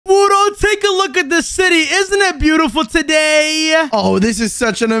this city. Isn't it beautiful today? Oh, this is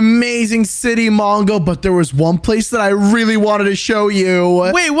such an amazing city, Mongo, but there was one place that I really wanted to show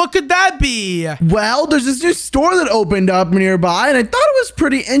you. Wait, what could that be? Well, there's this new store that opened up nearby, and I thought it was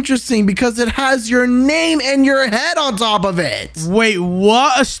pretty interesting because it has your name and your head on top of it. Wait,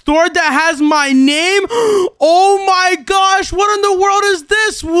 what? A store that has my name? Oh my gosh, what in the world is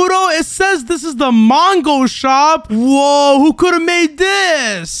this, Wudo? It says this is the Mongo shop. Whoa, who could have made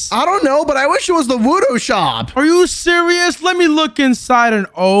this? I don't know, but I wish it was the Wudo shop. Are you serious? Let me look inside and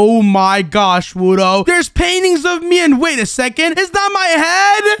oh my gosh, Wudo. There's paintings of me and wait a second. Is that my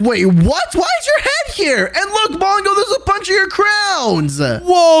head? Wait, what? Why is your head here? And look, Mongo, there's a bunch of your crowns.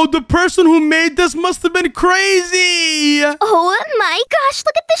 Whoa, the person who made this must have been crazy. Oh my gosh,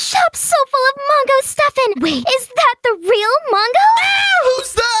 look at this shop so full of Mongo stuff. And wait, is that the real Mongo?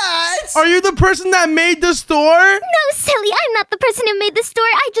 Who's that? Are you the person that made the store? No, silly, I'm not the person who made the store.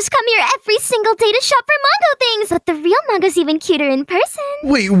 I just come here every single day to shop for Mongo things. But the real Mongo's even cuter in person.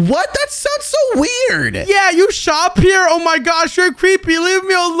 Wait, what? That sounds so weird. Yeah, you shop here? Oh my gosh, you're creepy. Leave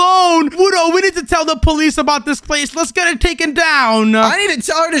me alone. Wudo, we need to tell the police about this place. Let's get it taken down. I need to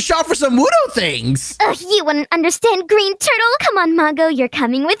tell her to shop for some Wudo things. You wouldn't understand, Green Turtle. Come on, Mongo, you're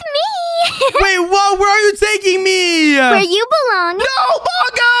coming with me. Wait, what? Where are you taking me? Where you belong. No,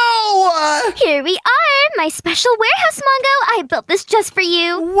 Mongo! Here we are, my special warehouse, Mongo. I built this just for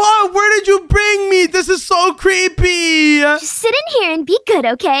you. What? Where did you bring me? This is so creepy. Just sit in here and be good,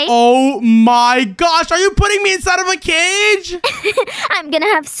 okay? Oh my gosh, are you putting me inside of a cage? I'm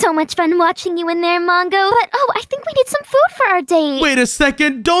gonna have so much fun watching you in there, Mongo. But, I think we need some food for our date. Wait a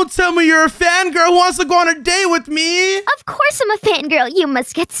second. Don't tell me you're a fangirl who wants to go on a date with me. Of course I'm a fangirl. You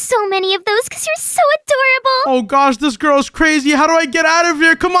must get so many of those because you're so adorable. Oh gosh, this girl's crazy. How do I get out of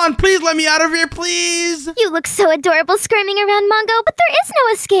here? Come on, please let me out of here, please. You look so adorable screaming around, Mongo, but there is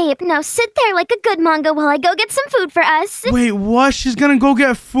no escape. Now sit there like a good Mongo while I go get some food for us. Wait, what? She's gonna go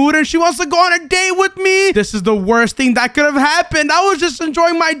get food and she wants to go on a date with me? This is the worst thing that could have happened. I was just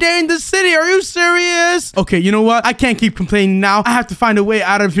enjoying my day in the city. Are you serious? Okay, you know what? I can't keep complaining now. I have to find a way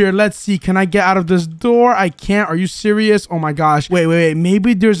out of here. Let's see. Can I get out of this door? I can't. Are you serious? Oh my gosh. Wait.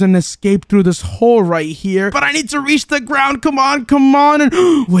 Maybe there's an escape through this hole right here. But I need to reach the ground. Come on. And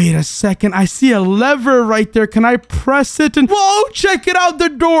wait a second. I see a lever right there. Can I press it? And whoa, check it out. The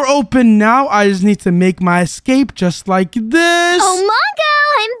door open now. I just need to make my escape just like this. Oh,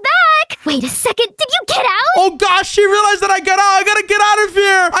 Mongo, I'm back. Wait a second. Did you get out? Oh gosh, she realized that I got out. I gotta get out of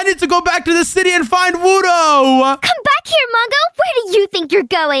here. I need to go back to the city and find Wudo. Come back here, Mongo. Where do you think you're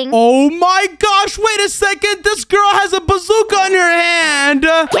going? Oh my gosh, wait a second. This girl has a bazooka in her hand.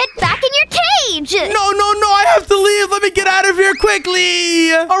 Get back in your cage. No, I have to leave. Let me get out of here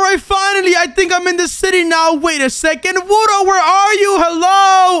quickly. All right, finally, I think I'm in the city now. Wait a second. Wudo, where are you?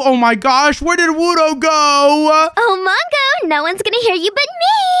 Hello? Oh my gosh, where did Wudo go? Oh, Mongo, no one's gonna hear you but me.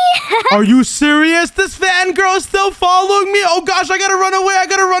 Are you serious? This fangirl is still following me? Oh gosh, I gotta run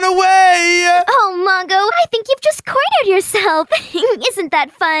away. Oh, Mongo, I think you've just cornered yourself. Isn't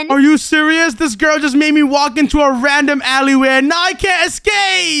that fun? Are you serious? This girl just made me walk into a random alleyway and now I can't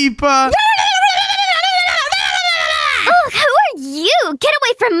escape. Oh, who are you? Get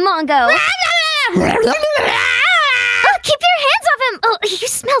away from Mongo. Keep your hands off him. Oh, you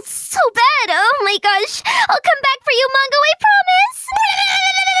smell so bad. Oh my gosh. I'll come back for you, Mongo, I promise.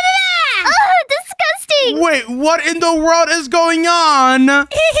 Oh, disgusting. Wait, what in the world is going on? Oh,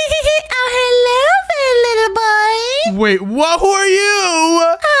 hello there, little boy. Wait, what? Who are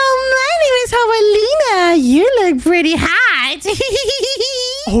you? Oh, my name is Howalina. You look pretty hot.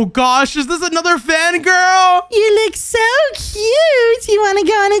 Oh gosh, is this another fangirl? You look so cute. You want to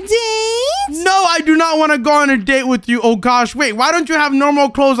go on a date? No, I do not want to go on a date with you. Oh gosh, wait, why don't you have normal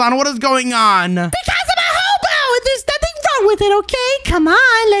clothes on? What is going on? Because I'm a hobo. There's nothing wrong with it, okay? Come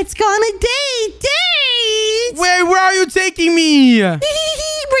on, let's go on a date. Wait, where are you taking me?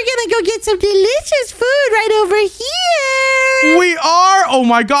 We're gonna go get some delicious food right over here. We are? Oh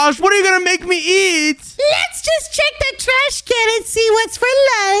my gosh, what are you gonna make me eat? Let's just check the trash can and see what's for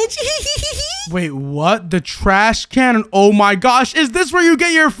lunch. Wait, what? The trash can? Oh my gosh, is this where you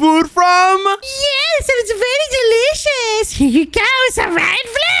get your food from? Yes, and it's very delicious. Here you go, some fried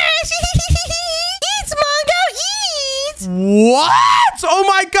flesh. Eat, Mongo, eat. What? Oh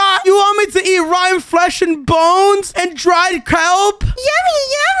my god, you want me to eat rotten flesh and bones and dried kelp? Yummy,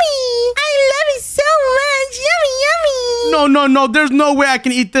 yummy. I love it so much. Yummy, yummy. No, there's no way I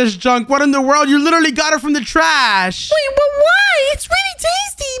can eat this junk. What in the world? You literally got it from the trash. Wait, but why? It's really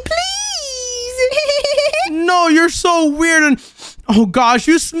tasty, please. No, you're so weird and... Oh gosh,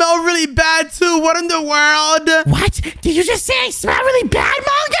 you smell really bad too. What in the world? What? Did you just say I smell really bad,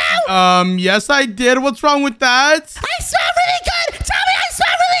 Mongo? Yes, I did. What's wrong with that? I smell really good. Tell me I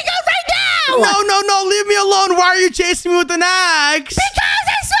smell really good right now. No. Leave me alone. Why are you chasing me with an axe? Because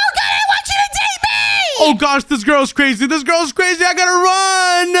I smell good. I want you to date me. Oh, gosh, this girl's crazy. I gotta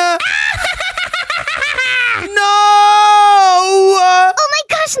run. No. Oh my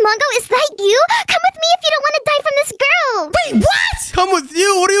gosh, Mongo, is that you? Come with me if you don't want to die from this girl. Wait, what? Come with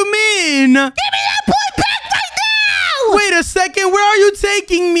you? What do you mean? Give me that boy back right now. Wait a second. Where are you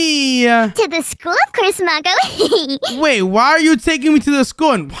taking me? To the school, of course, Mongo. Wait, why are you taking me to the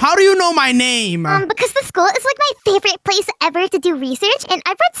school? And how do you know my name? Because the school is like my favorite place ever to do research, and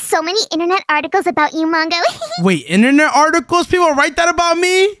I've read so many internet articles about you, Mongo. Wait, internet articles? People write that about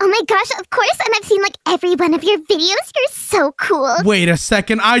me? Oh my gosh, of course, and I've seen like every one of your videos. You're so cool. Wait a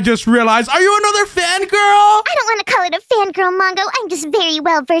second, I just realized. Are you another fangirl? I don't want to call it a fangirl, Mongo. I'm just very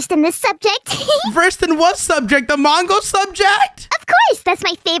well versed in this subject. Versed in what subject? The Mongo subject? Of course, that's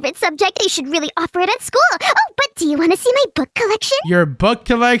my favorite subject. They should really offer it at school. Oh, but do you want to see my book collection? Your book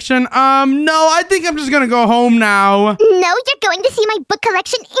collection? No, I think I'm just gonna go home now. No, you're going to see my book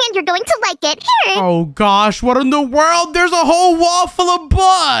collection and you're going to like it. Here. Oh gosh, what in the world? There's a whole wall full of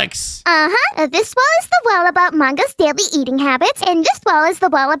books. This wall is the wall about Mongo's daily eating habits, and this wall is the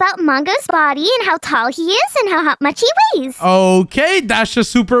wall about Mongo's body and how tall he is and how much he weighs. Okay, that's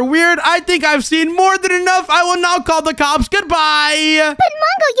just super weird. I think I've seen more than enough. I will now call the cops. Goodbye. But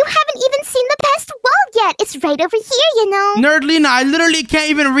Mongo, you haven't even seen the past wall yet. It's right over here, you know. Nerdlina, I literally can't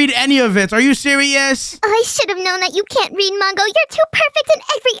even read any of it. Are you serious? I should have known that you can't read, Mongo. You're too perfect in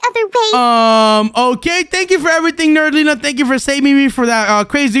every other way. Okay. Thank you for everything, Nerdlina. Thank you for saving me for that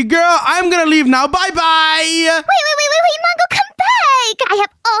crazy girl. I'm gonna leave now. Bye-bye. Wait, Mongo, come back. I have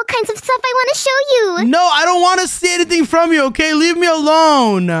all kinds of stuff I want to show you. No, I don't want to see anything from you, okay? Leave me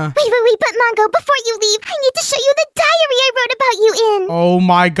alone. Wait, but Mongo, before you leave, I need to show you the diary I wrote about you in. Oh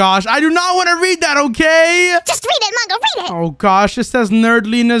my gosh, I do not want to read that, okay? Just read it, Mongo, read it. Oh gosh, it says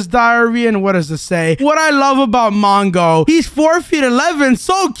Nerdlina's diary, and what does it say? What I love about Mongo, he's 4'11",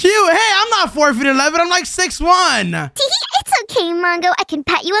 so cute. Hey, I'm not 4'11", I'm like 6'1". It's okay, Mongo. I can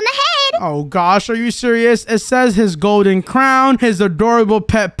pat you on the head. Oh gosh, are you serious? It says his golden crown, his adorable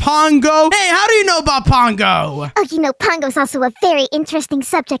pet Pongo. Hey, how do you know about Pongo? Oh, you know, Pongo's also a very interesting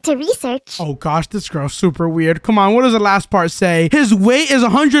subject to research. Oh gosh, this girl's super weird. Come on, what does the last part say? His weight is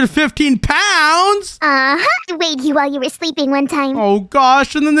 115 pounds? Weighed you while you were sleeping one time. Oh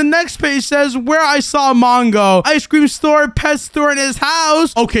gosh, and then the next page says where I saw Mongo. Ice cream store, pet store, in his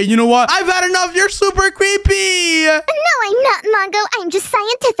house. Okay, you know what? I've had enough. You're super creepy. No, I'm not, Mongo. I'm just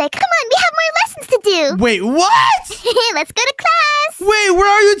scientific. Come on, we have more lessons to do. Wait, what? Let's go to class. Wait, where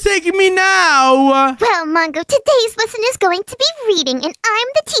are you taking me now? Well, Mongo, today's lesson is going to be reading, and I'm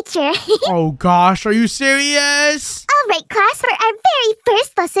the teacher. Oh gosh, are you serious? All right, class, for our very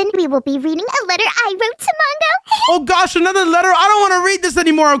first lesson, we will be reading a letter I wrote to Mongo. Oh gosh, another letter? I don't want to read this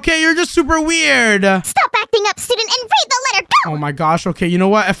anymore, okay? You're just super weird. Stop acting up, student, and read the letter. Go! Oh my gosh, okay, you know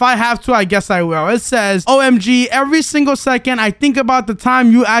what? If I have to, I guess I will. It says, OMG, every single second I think about the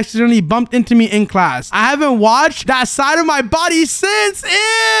time you accidentally bumped into me in class. I haven't watched that side of my body since. Ew!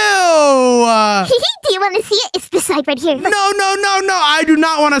 Do you want to see it? It's this side right here. No. I do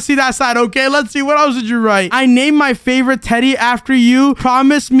not want to see that side, okay? Let's see. What else did you write? I named my favorite teddy after you.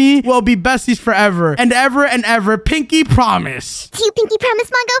 Promise me we'll be besties forever and ever and ever. Pinky promise. Do you pinky promise,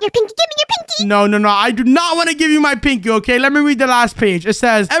 Mongo? Your pinky, give me your pinky. No. I do not want to give you my pinky, okay? Let me read the last page. It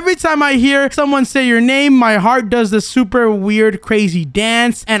says, every time I hear someone say your name, my heart does this super weird, crazy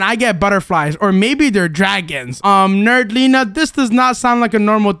dance, and I get butterflies. Or maybe they're dragons. Nerdlina, this does not sound like a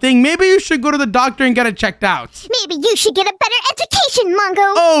normal thing. Maybe you should go to the doctor and get it checked out. Maybe you should get a better education,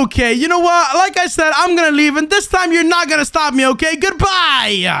 Mongo. Okay, you know what? Like I said, I'm gonna leave, and this time you're not gonna stop me, okay?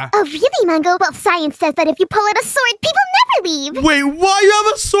 Goodbye! Oh, really, Mongo? Well, science says that if you pull out a sword, people never leave. Wait, what? You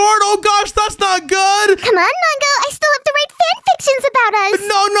have a sword? Oh gosh, that's not good! Come on, Mongo. I still have to write fan fictions about us.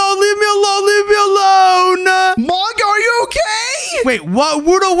 No, leave me alone! Mongo, are you okay? Wait, what?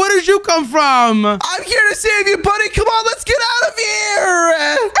 Wudo, where did you come from? I'm here to save you, buddy. Come on, let's get out of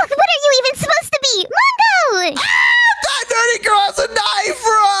here. What are you even supposed to be? Mongo! That dirty girl has a knife,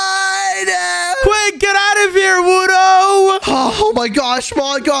 run! Quick, get out of here, Wudo! Oh my gosh,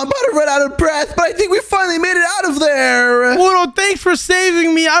 Mongo, I'm about to run out of breath, but I think we finally made it out of there. Wudo, thanks for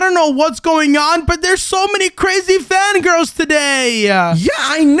saving me. I don't know what's going on, but there's so many crazy fangirls today. Yeah,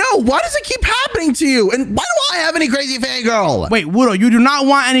 I know. Why does it keep happening to you? And why do I have any crazy fangirl? Wait, Wudo, you do not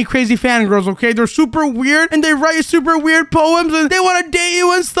want any crazy fangirls, okay? They're super weird, and they write super weird poems, and they want to date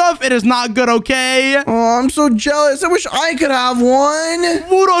you and stuff. It is not good, okay? Oh, I'm so jealous. I wish I could have one.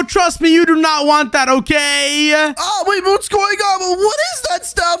 Wudo, trust me, you do not want that, okay? Oh, wait, what's going on? What is that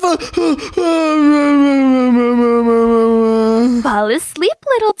stuff? Fall asleep,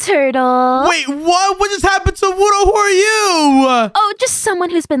 little turtle. Wait, what? What just happened to Wudo? Who are you? Oh, just someone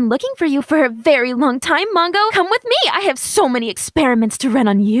who's been looking for you for a very long time, Mongo. Come with me. I have so many experiments to run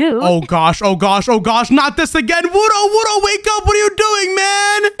on you. Oh gosh, oh gosh, oh gosh, not this again. Wudo, wake up. What are you doing,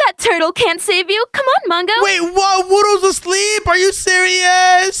 man? That turtle can't save you. Come on, Mongo. Wait, what? Wudo's asleep? Are you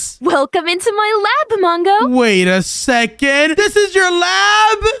serious? Welcome into my lab, Mongo. Wait a second. This is your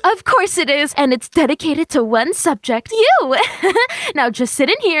lab? Of course it is, and it's dedicated to one subject, you. Now just sit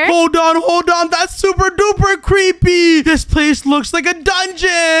in here. Hold on. That's super duper creepy. This place looks like a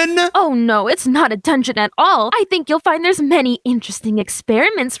dungeon. Oh no, it's not a dungeon at all. I think you'll find there's many interesting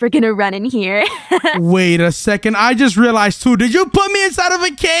experiments we're gonna run in here. Wait a second. I just realized too. Did you put me inside of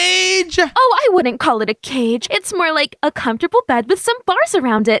a cage? Oh, I wouldn't call it a cage. It's more like a comfortable bed with some bars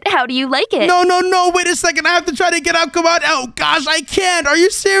around it. How do you like it? No. Wait a second. I have to try to get out. Come on. Oh gosh, I can't. Are you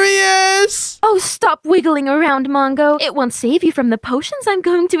serious? Oh, stop wiggling around, Mongo. It won't save you from the potions I'm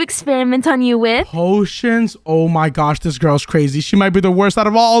going to experiment on you with. Potions? Oh my gosh, this girl's crazy. She might be the worst out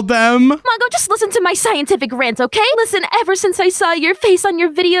of all of them. Mongo, just listen to my scientific rant, okay? Listen, ever since I saw your face on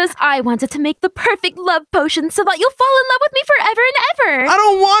your videos, I wanted to make the perfect love potion so that you'll fall in love with me forever and ever. I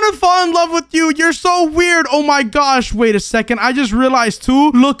don't want to fall in love with you. You're so weird. Oh my gosh. Wait a second. I just realized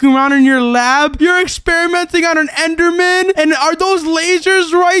too, looking around in your lab, you're experimenting on an Enderman. And are those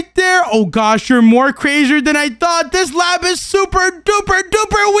lasers right there? Oh gosh, you're more crazier than I thought. This lab is super duper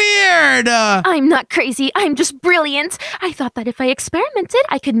duper weird. I'm not crazy. I'm just brilliant. I thought that if I experimented,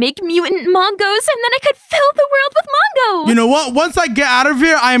 I could make mutant Mongos and then I could fill the world with Mongo. You know what? Once I get out of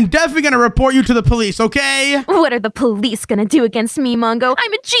here, I am definitely going to report you to the police, okay? What are the police gonna do against me, Mongo?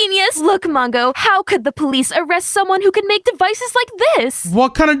 I'm a genius! Look, Mongo, how could the police arrest someone who can make devices like this?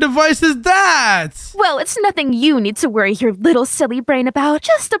 What kind of device is that? Well, it's nothing you need to worry your little silly brain about.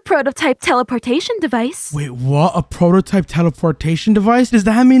 Just a prototype teleportation device. Wait, what? A prototype teleportation device? Does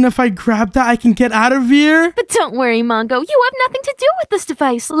that mean if I grab that, I can get out of here? But don't worry, Mongo. You have nothing to do with this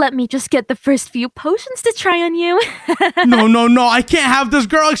device. Let me just get the first few potions to try on you. No. I can't have this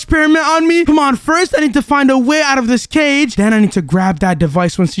girl experiment on me. Come on, first I need to find a way out of this cage. Then I need to grab that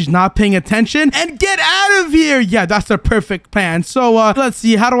device when she's not paying attention and get out of here. Yeah, that's the perfect plan. So, let's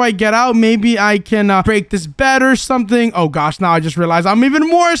see. How do I get out? Maybe I can break this bed or something. Oh gosh, now I just realized I'm even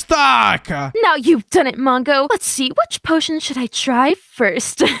more stuck. Now you've done it, Mongo. Let's see. Which potion should I try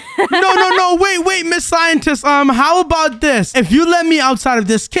first? No. Wait, Miss Scientist. How about this? If you let me outside of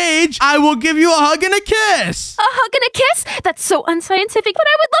this cage, I will give you a hug and a kiss. A hug and a kiss? That's so unscientific, but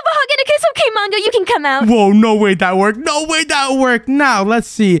I would love a hug and a kiss. Okay, Mongo, you can come out. Whoa, no way that worked. No way that worked. Now, let's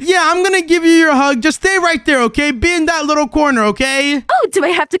see. Yeah, I'm gonna give you your hug. Just stay right there, okay? Be in that little corner, okay? Oh, do I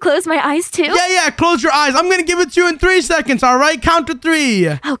have to close my eyes too? Yeah, close your eyes. I'm gonna give it to you in 3 seconds, all right? Count to 3.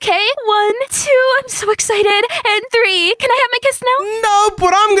 Okay, 1, 2, I'm so excited, and 3. Can I have my kiss now? Nope,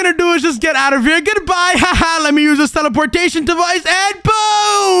 what I'm gonna do is just get out of here. Goodbye. Haha, let me use this teleportation device, and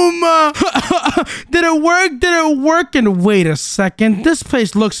boom! Did it work? And wait a second. This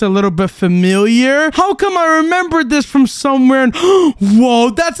place looks a little bit familiar. How come I remember this from somewhere? Whoa,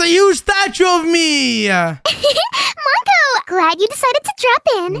 that's a huge statue of me! Mongo, glad you decided to drop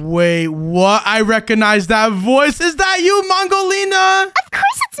in. Wait, what? I recognize that voice. Is that you, Mongolina? Of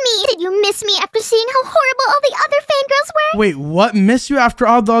course it's me. Did you miss me after seeing how horrible all the other fangirls were? Wait, what? Miss you after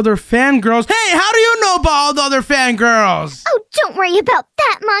all the other fangirls? Hey, how do you know about all the other fangirls? Oh, don't worry about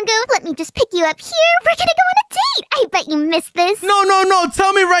that, Mongo. Let me just pick you up here. We're gonna go on a date. I bet you missed this. No.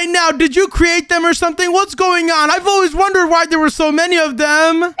 Tell me right now. Did you create them or something? What's going on? I've always wondered why there were so many of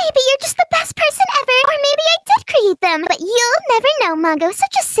them. Maybe you're just the best person ever. Or maybe I did create them. But you'll never know, Mongo. So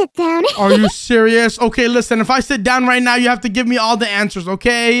just sit down. Are you serious? Okay, listen. If I sit down right now, you have to give me all the answers,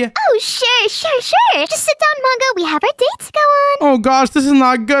 okay? Oh, sure. Just sit down, Mongo. We have our date to go on. Oh gosh, this is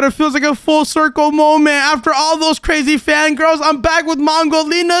not good. It feels like a full circle moment. After all those crazy fangirls, I'm back with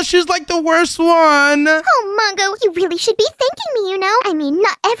Mongolina. She's like the worst one. Oh, Mongo, you really should be thanking me, you know? I mean,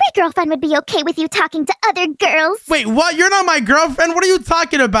 not every girlfriend would be okay with you talking to other girls. Wait, what? You're not my girlfriend? What are you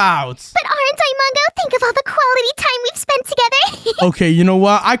talking about? But aren't I, Mongo? Think of all the quality time we've spent together. Okay, you know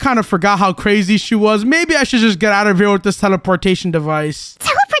what? I kind of forgot how crazy she was. Maybe I should just get out of here with this teleportation device.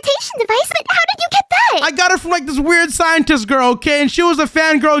 Teleportation device? But how did you get that? I got it from like this weird scientist girl, okay? And she was a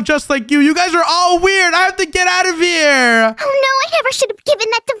fangirl just like you. You guys are all weird. I have to get out of here. Oh no, I never should have given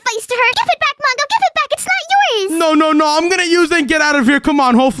that device to her. Give it back, Mongo. Give it back. It's not yours. No. I'm gonna use it and get out of here. Come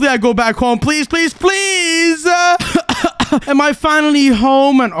on. Hopefully I go back home. Please. Am I finally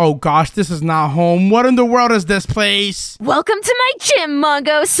home? And oh gosh, this is not home. What in the world is this place? Welcome to my gym,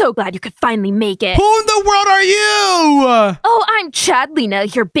 Mongo. So glad you could finally make it. Who in the world are you? Oh, I'm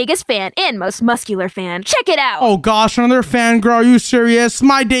Chadlina, your biggest fan and most muscular fan. Check it out. Oh gosh, another fangirl. Are you serious?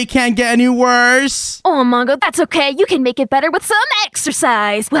 My day can't get any worse. Oh, Mongo, that's okay. You can make it better with some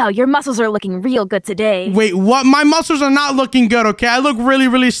exercise. Wow, your muscles are looking real good today. Wait, what? My muscles are not looking good, okay? I look really,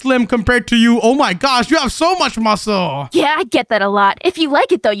 really slim compared to you. Oh my gosh, you have so much muscle. Yeah, I get that a lot. If you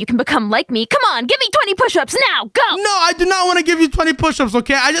like it, though, you can become like me. Come on, give me 20 push-ups now. Go. No, I do not want to give you 20 push-ups,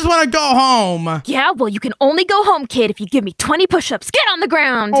 okay? I just want to go home. Yeah, well, you can only go home, kid, if you give me 20 push-ups. Get on the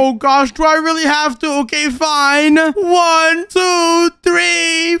ground. Oh gosh, do I really have to? Okay, fine. 1, 2,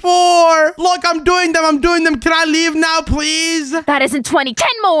 3, 4. Look, I'm doing them. Can I leave now, please? That isn't 20. 10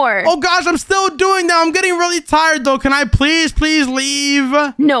 more. Oh gosh, I'm still doing them. I'm getting really tired though. Can I please leave?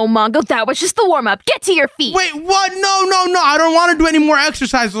 No, Mongo, that was just the warm-up. Get to your feet. Wait, what? No. I don't want to do any more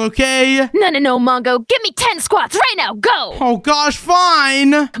exercises, okay? No, Mongo. Give me 10 squats right now. Go. Oh gosh,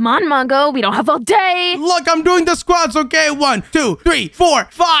 fine. Come on, Mongo. We don't have all day. Look, I'm doing the squats, okay? 1, 2, 3, 4,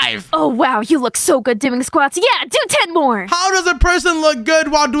 5. Oh, wow. You look so good doing squats. Yeah, do 10 more. How does a person look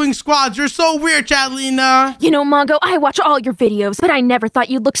good while doing squats? You're so weird, Chadlina. You know, Mongo, I watch all your videos, but I never thought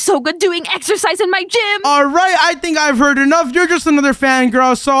you'd look so good doing exercise in my gym. All right, I think I've heard enough. You're just another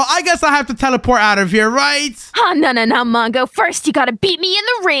fangirl, so I guess I have to teleport out of here, right? No, Mongo. First, you gotta beat me in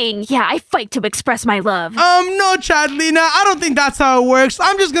the ring. Yeah, I fight to express my love. No, Chadlina. I don't think that's how it works.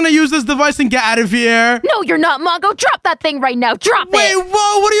 I'm just gonna use this device and get out of here. No, you're not, Mongo. Drop that thing right now. Drop it. Wait,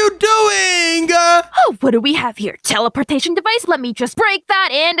 whoa, what are you doing? Oh, what do we have here? Teleportation device? Let me just break that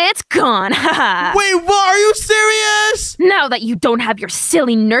and it's gone. Haha. Wait, what? Are you serious? Now that you don't have your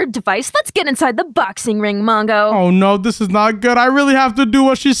silly nerd device, let's get inside the boxing ring, Mongo. Oh no, this is not good. I really have to do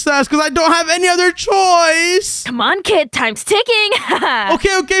what she says because I don't have any other choice. Come on, kid. Time's ticking.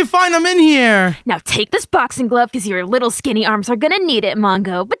 Okay, fine. I'm in here. Now take this boxing glove because your little skinny arms are gonna need it,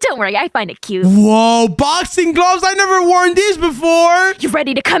 Mongo. But don't worry, I find it cute. Whoa, boxing gloves? I never worn these before. You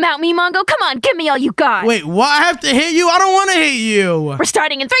ready to come out me, Mongo? Come on, give me all you got. Wait, what? I have to hit you? I don't want to hit you. We're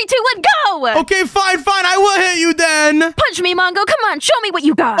starting in 3, 2, 1, go! Okay, fine. I will hit you then. Punch me, Mongo. Come on, show me what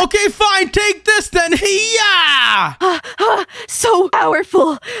you got. Okay, fine. Take this then. Yeah! So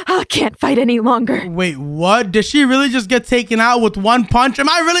powerful. Can't fight any longer. Wait, what? Did she really just get taken out with one punch? Am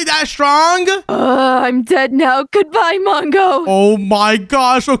I really that strong? I'm dead now. Goodbye, Mongo. Oh my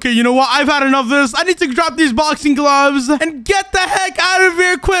gosh. Okay, you know what? I've had enough of this. I need to drop these boxing gloves and get the heck out of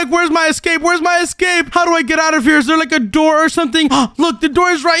here quick. Where's my escape? How do I get out of here? Is there like a door or something? Look, the door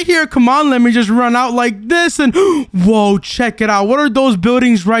is right here. Come on, let me just run out like this and whoa, check it out. What are those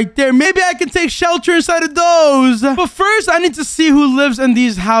buildings right there? Maybe I can take shelter inside of those. But first, I need to see who lives in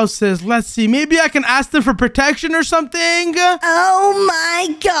these houses. Let's see. Maybe I can ask them for protection or something. Oh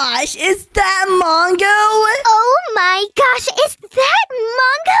my gosh, is that Mongo? Oh my gosh, is that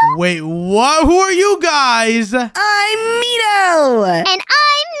Mongo? Wait, what? Who are you guys? I'm Mito. And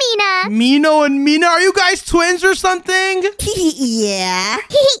I'm Mina. Mino and Mina, are you guys twins or something? Yeah.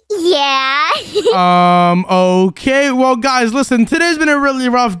 Yeah. Okay. Well, guys, listen, today's been a really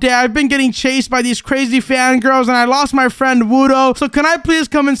rough day. I've been getting chased by these crazy fangirls and I lost my friend Wudo. So can I please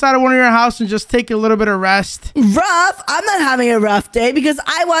come inside of one of your house and just take a little bit of rest? Rough? I'm not having a rough day because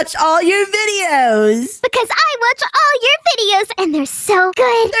I watch all your videos. Because I watch all your videos and they're so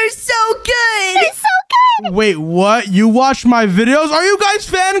good. They're so good. They're so good. Wait, what? You watch my videos? Are you guys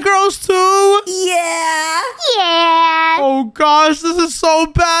fangirls too? Yeah. Yeah. Oh gosh, this is so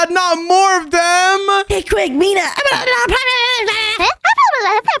bad. Not more of them. Hey, quick, Mina.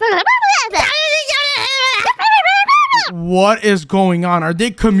 What is going on? Are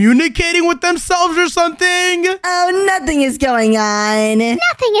they communicating with themselves or something? Oh, nothing is going on.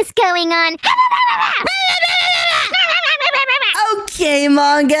 Nothing is going on. Okay,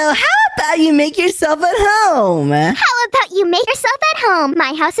 Mongo. How about you make yourself at home? How about you make yourself at home?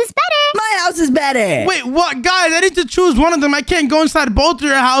 My house is better. My house is better. Wait, what? Guys, I need to choose one of them. I can't go inside both of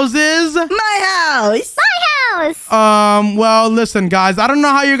your houses. My house. My house. Well, listen, guys. I don't know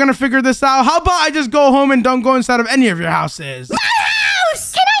how you're gonna figure this out. How about I just go home and don't go inside of any of your houses? My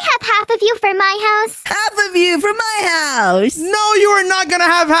house. Can I have half of you for my house? Half of you for my house. No, you are not gonna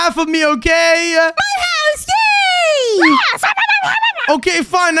have half of me, okay? My house. Yay. Okay,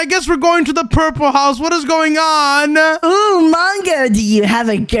 fine. I guess we're going to the purple house. What is going on? Ooh, Mongo, do you have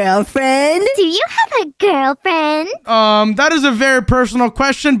a girlfriend? Do you have a girlfriend? That is a very personal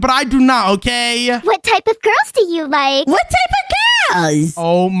question, but I do not, okay? What type of girls do you like? What type of girls?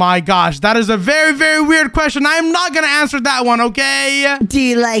 Oh my gosh, that is a very, very weird question. I am not gonna answer that one, okay? Do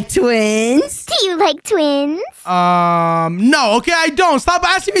you like twins? Do you like twins? No, okay, I don't. Stop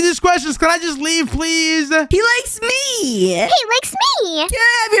asking me these questions. Can I just leave, please? He likes me. He likes me. Can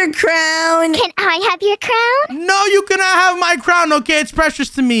I have your crown? Can I have your crown? No, you cannot have my crown, okay? It's precious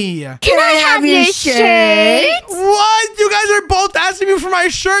to me. Can I have your shirt? What? You guys are both asking me for my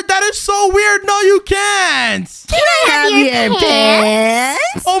shirt? That is so weird. No, you can't. Can I have your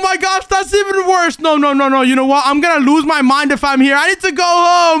pants? Oh my gosh, that's even worse. No. You know what? I'm gonna lose my mind if I'm here. I need to go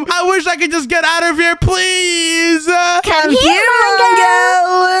home. I wish I could just get out of here, please. Come here,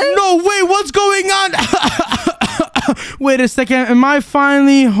 Mongo. No, wait, what's going on? Wait a second, am I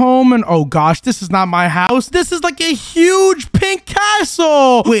finally home? And oh gosh, this is not my house. This is like a huge pink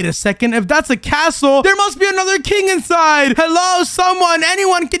castle. Wait a second, if that's a castle, there must be another king inside. Hello, someone,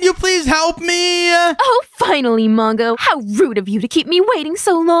 anyone, can you please help me? Oh, finally, Mongo. How rude of you to keep me waiting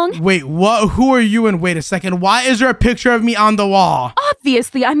so long. Wait, what? Who are you? And wait a second, why is there a picture of me on the wall?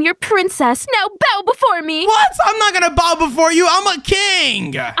 Obviously, I'm your princess. Now bow before me. What? I'm not gonna bow before you. I'm a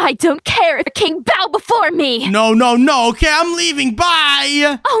king. I don't care if the king bow before me. No. Okay, I'm leaving.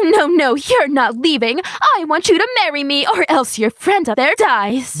 Bye. Oh, no, you're not leaving. I want you to marry me or else your friend up there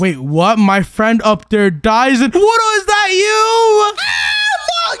dies. Wait, what? My friend up there dies? And Wudo, is that you?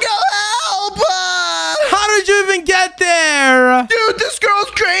 Mongo, help! How did you even get there? Dude, this girl's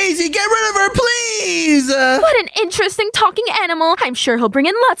crazy. Get rid of her, please. What an interesting talking animal. I'm sure he'll bring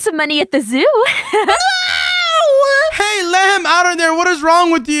in lots of money at the zoo. Hey, let him out of there. What is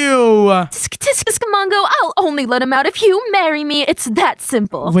wrong with you? Mongo, I'll only let him out if you marry me. It's that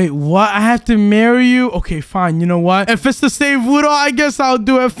simple. Wait, what? I have to marry you? Okay, fine. You know what? If it's to save Wudo, I guess I'll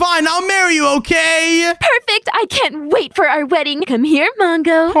do it. Fine, I'll marry you, okay? Perfect. I can't wait for our wedding. Come here,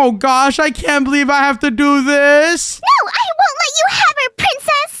 Mongo. Oh gosh, I can't believe I have to do this. No, I won't let you have her,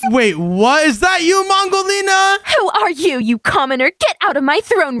 princess. Wait, what? Is that you, Mongolina? Who are you, you commoner? Get out of my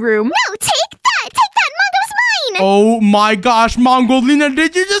throne room. No, take that. Take that. Mongo's mine. Oh my gosh, Mongolina,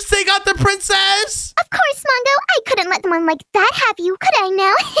 did you just take out the princess? Of course, Mongo. I couldn't let someone like that have you, could I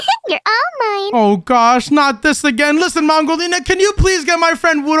now? You're all mine. Oh gosh, not this again. Listen, Mongolina, can you please get my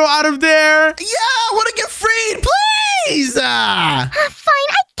friend Wudo out of there? Yeah, I want to get freed, please. Fine,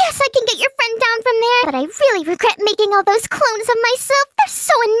 I guess I can get your friend down from there. But I really regret making all those clones of myself. They're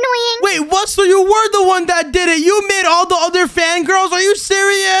so annoying. Wait, what? So you were the one that did it? You made all the other fangirls? Are you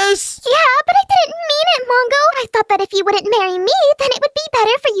serious? Yeah, but I didn't mean it, Mongo. I thought that if you wouldn't marry me, then it would be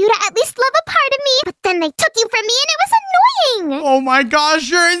better for you to at least love a part of me. But then they took you from me and it was annoying. Oh my gosh,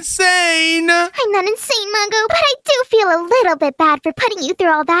 you're insane. I'm not insane, Mongo, but I do feel a little bit bad for putting you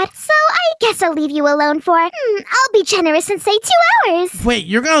through all that. So I guess I'll leave you alone for, I'll be generous and say 2 hours. Wait,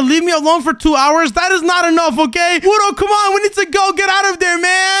 you're gonna leave me alone for 2 hours? That is not enough, okay? Wudo, come on, we need to go. Get out of there,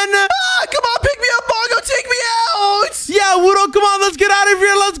 man. Come on, pick me up, Mongo. Take me out. Yeah, Wudo, come on, let's get out of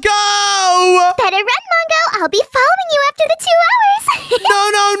here. Let's go. Better run, Mongo. I'll be following you after the 2 hours.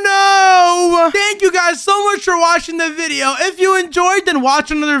 No. Thank you guys so much for watching the video. If you enjoyed, then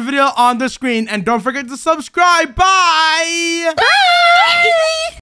watch another video on the screen. And don't forget to subscribe. Bye. Bye.